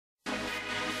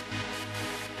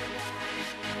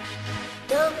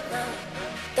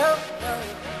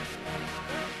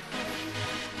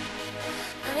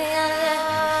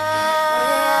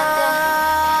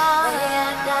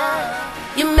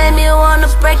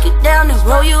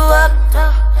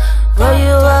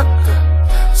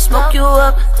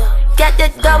Got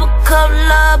that double cup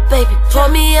love, baby. Pour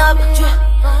me up,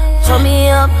 turn me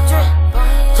up,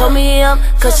 turn me up.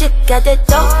 Cause you got that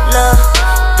dope love,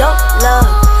 dope love,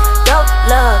 dope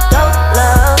love, dope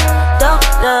love, dope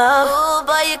love. Ooh,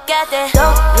 boy, you got that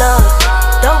dope love,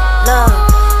 dope love,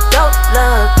 dope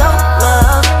love, dope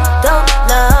love, dope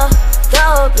love,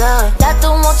 dope love. Doctor,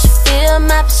 won't you fill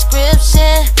my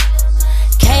prescription?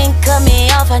 Can't cut me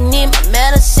off, I need my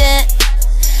medicine.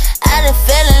 I done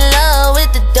fell in love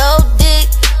with the dope dick.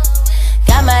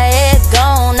 Got my head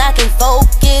gone, I can't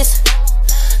focus.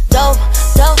 Dope,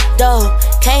 dope, dope,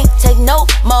 can't take no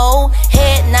more.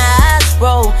 Head and eyes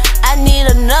roll, I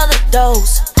need another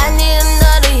dose. I need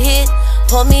another hit,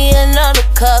 pour me another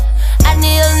cup. I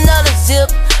need another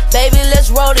zip, baby, let's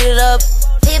roll it up.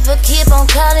 People keep on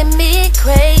calling me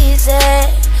crazy.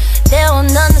 They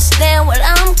don't understand what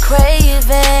I'm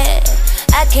craving.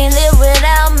 I can't live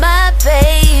without my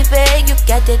baby. You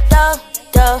got that dope,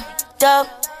 dope, dope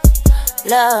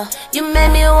love. You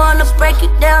made me wanna break you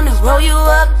down and roll you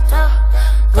up,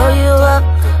 roll you up,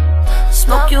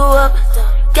 smoke you up.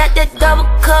 Got that double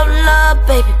cup love,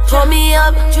 baby. Pour me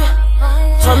up,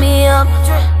 turn me up,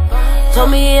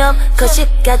 turn me up. Cause you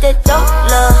got that dope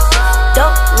love,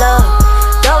 dope love,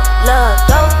 dope love,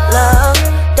 dope love,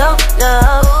 dope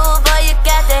love. Ooh, boy, you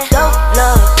got that dope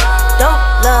love, dope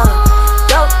love,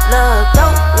 dope love,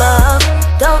 dope love,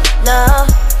 dope love,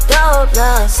 dope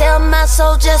love. Sell my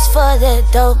soul just for that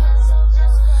dope.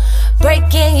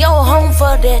 Breaking your home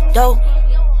for that dope.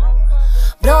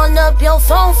 Blowing up your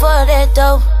phone for that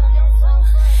dope.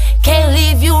 Can't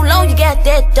leave you alone, you got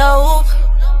that dope.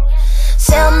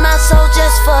 Sell my soul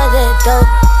just for that dope.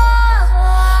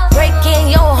 Breaking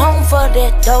your home for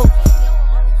that dope.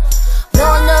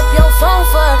 Blowing up your phone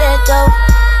for that dope.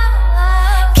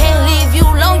 Can't leave you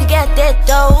alone, you got that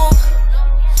dope.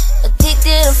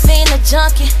 Addicted, a fiend, a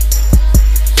junkie.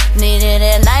 Need it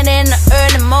at night and the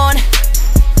early morning.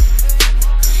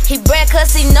 He brag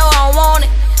cause he know I want it.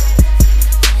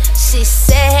 She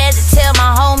said had to tell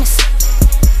my homies.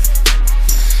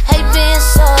 Hey, being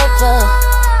sober.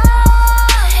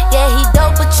 Yeah, he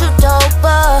dope but you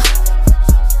doper.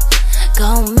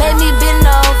 Gon' make me bend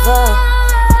over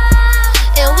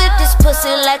and whip this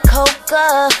pussy like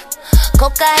coca,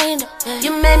 cocaine.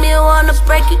 You made me wanna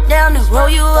break you down and roll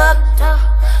you up,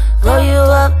 roll you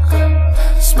up,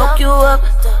 smoke you up.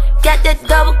 Got that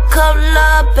double cup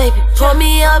love, baby. Pour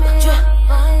me up,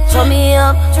 turn me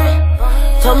up,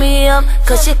 turn me up.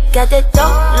 Cause you got that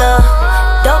dope love,